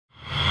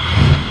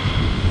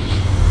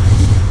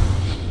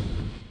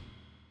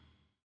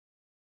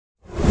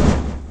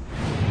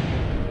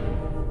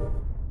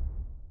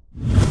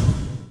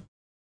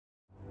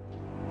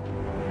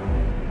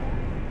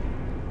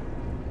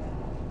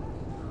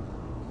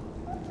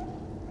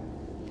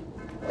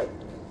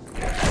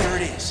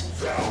is.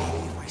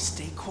 Maybe if I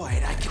stay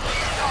quiet, I can...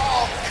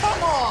 Oh,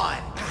 come on!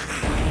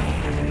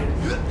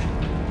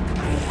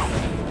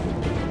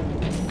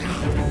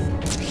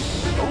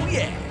 Oh,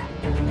 yeah!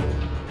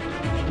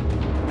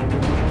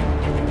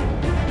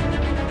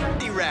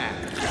 D-Rat,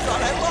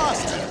 thought I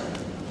lost you.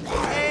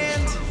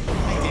 And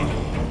I did.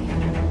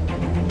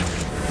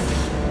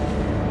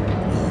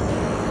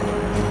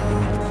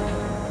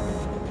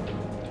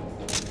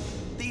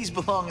 These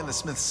belong in the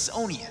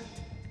Smithsonian.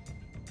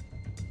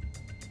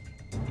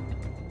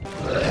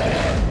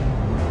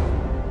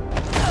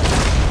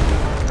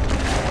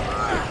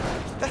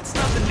 That's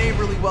not the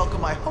neighborly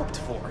welcome I hoped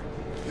for.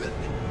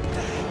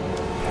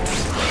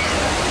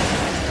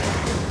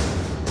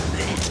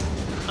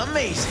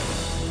 Amazing,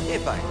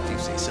 if I do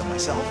say so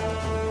myself.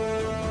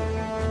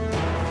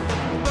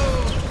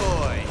 Oh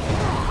boy.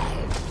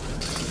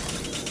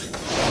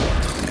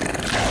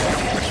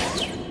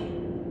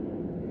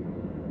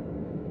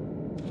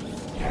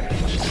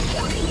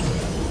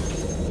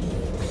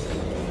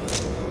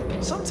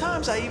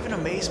 Sometimes I even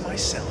amaze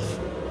myself.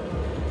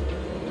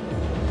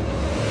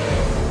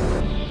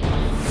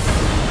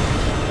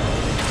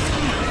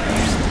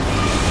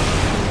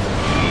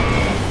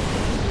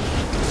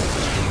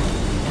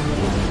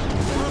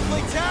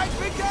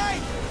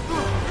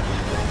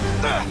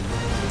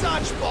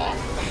 Dodgeball!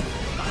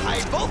 The high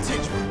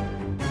voltage!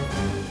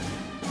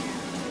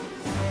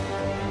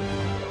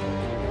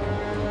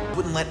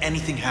 Wouldn't let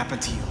anything happen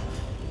to you.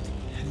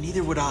 And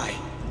neither would I.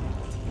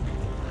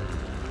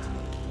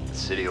 The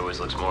city always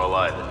looks more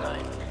alive at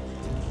night.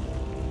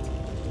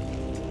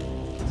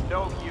 It's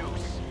no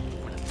use.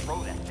 I'm gonna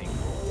throw that thing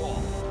through a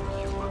wall.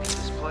 You look at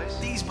this place?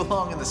 These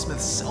belong in the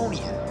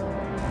Smithsonian.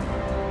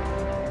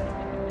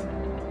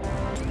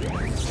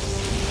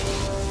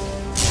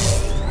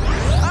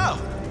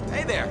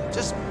 Hey there,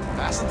 just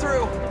passing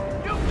through.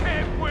 You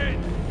can't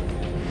win!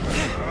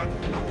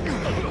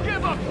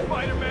 Give up,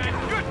 Spider-Man!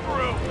 You're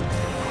through!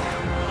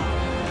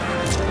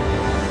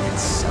 I can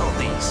sell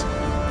these.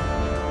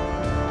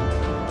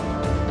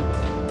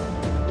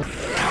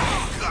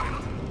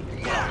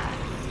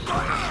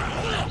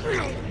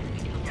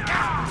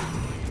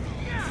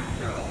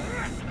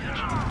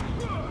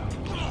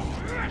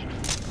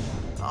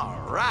 All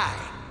right.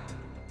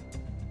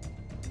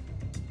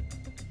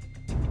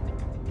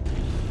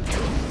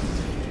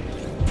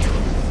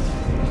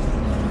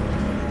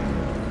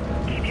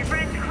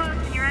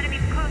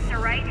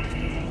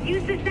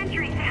 Use the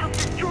sentries to help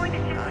destroy the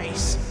system.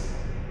 Nice.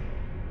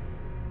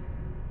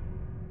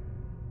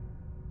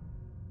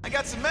 I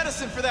got some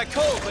medicine for that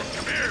cold, but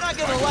you're not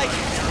gonna like it.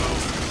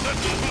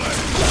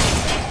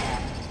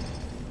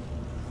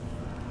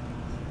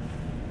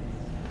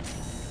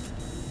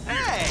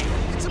 Hey!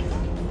 It's a...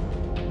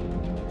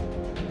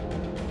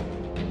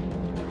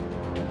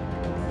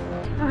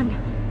 Run.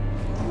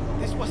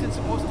 This wasn't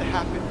supposed to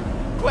happen.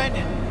 Gwen,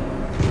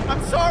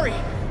 I'm sorry!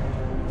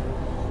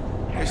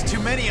 There's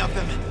too many of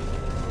them.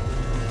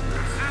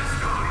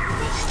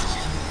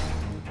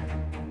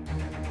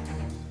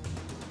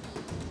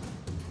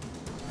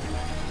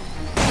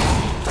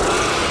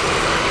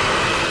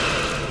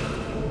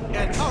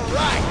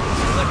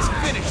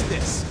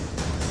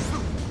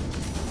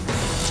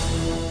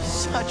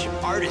 Such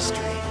artistry.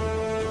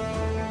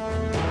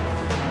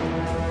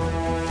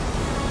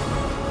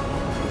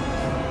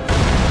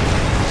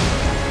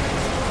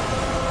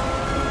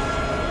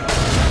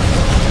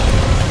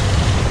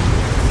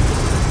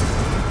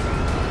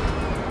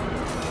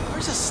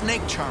 Where's a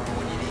snake charmer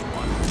when you need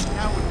one?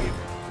 That would be...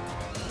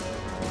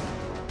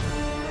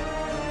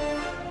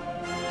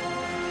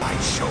 I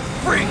show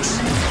freaks!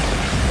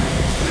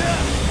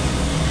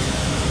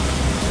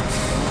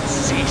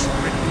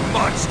 Sea-spitting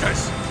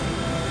monsters!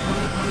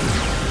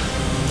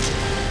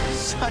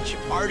 Such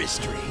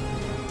artistry.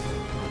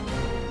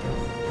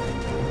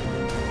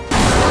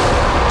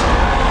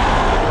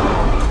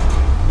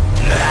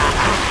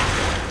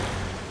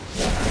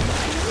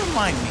 You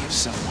remind me of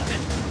someone.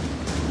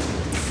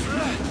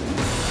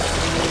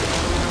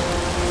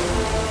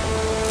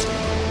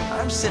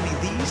 I'm sending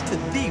these to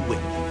thee,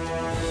 Whitney.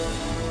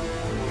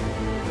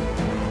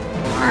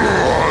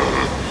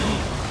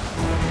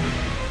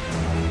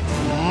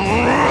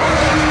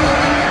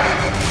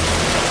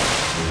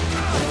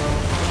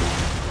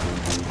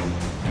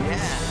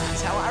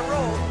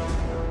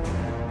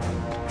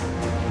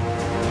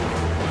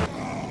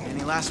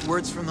 Last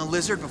words from the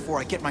lizard before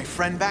I get my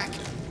friend back?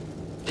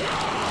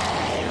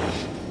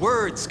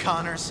 Words,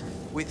 Connors.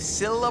 With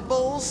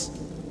syllables?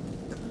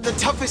 The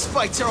toughest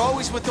fights are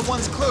always with the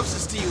ones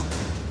closest to you.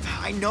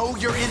 I know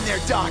you're in there,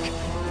 Doc.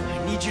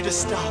 I need you to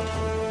stop.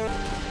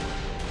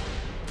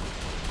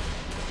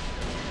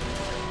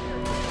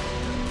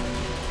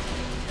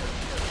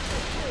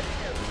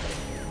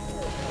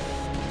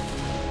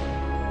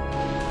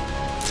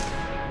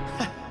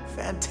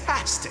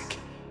 Fantastic.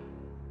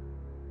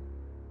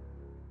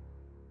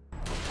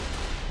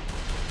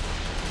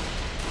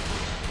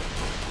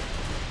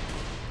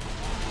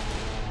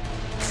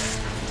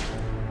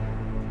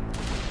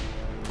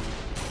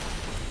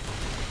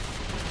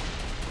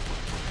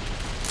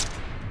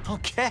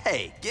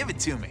 Okay, give it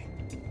to me.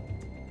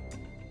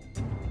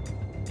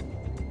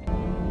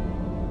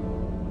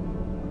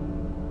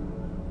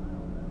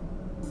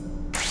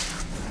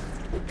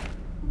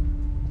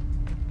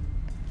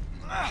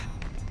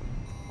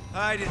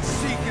 Hide and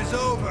seek is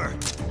over.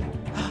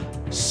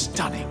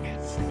 Stunning.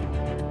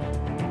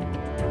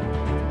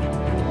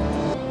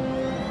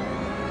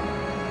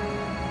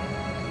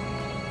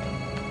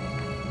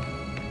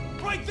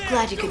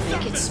 Glad you could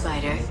make it,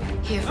 Spider.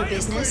 Here for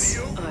business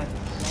or pleasure?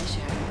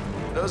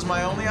 Those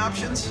my only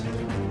options?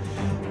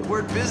 The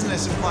word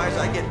business implies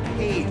I get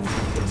paid.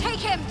 Take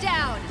him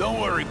down! Don't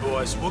worry,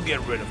 boss. We'll get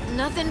rid of him.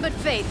 Nothing but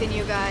faith in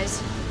you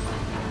guys.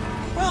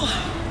 Well,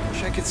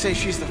 wish I could say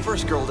she's the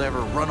first girl to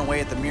ever run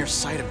away at the mere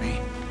sight of me.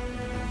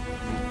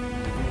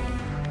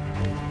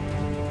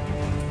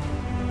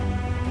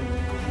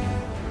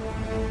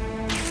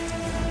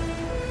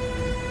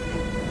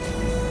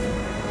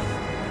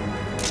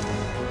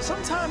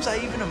 Sometimes I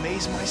even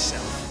amaze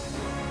myself.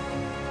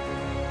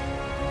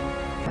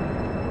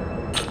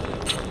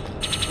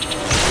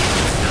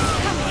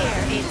 Come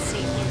here,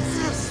 Itsy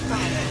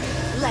Spider.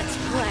 Let's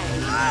play.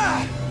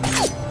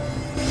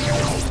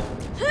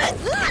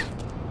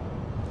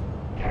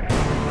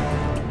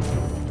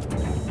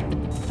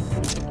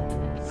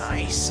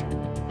 Nice.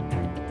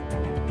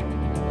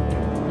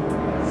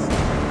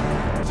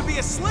 To be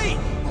asleep!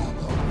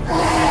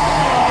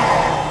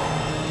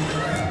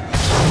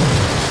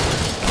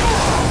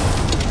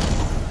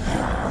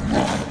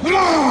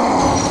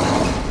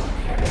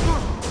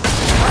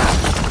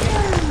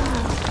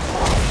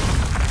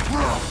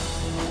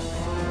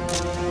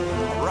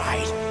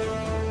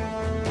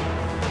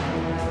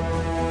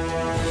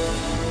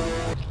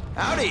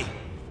 Howdy!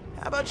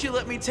 How about you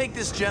let me take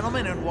this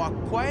gentleman and walk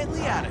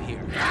quietly out of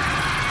here?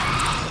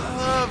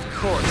 Of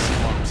course you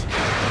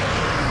won't.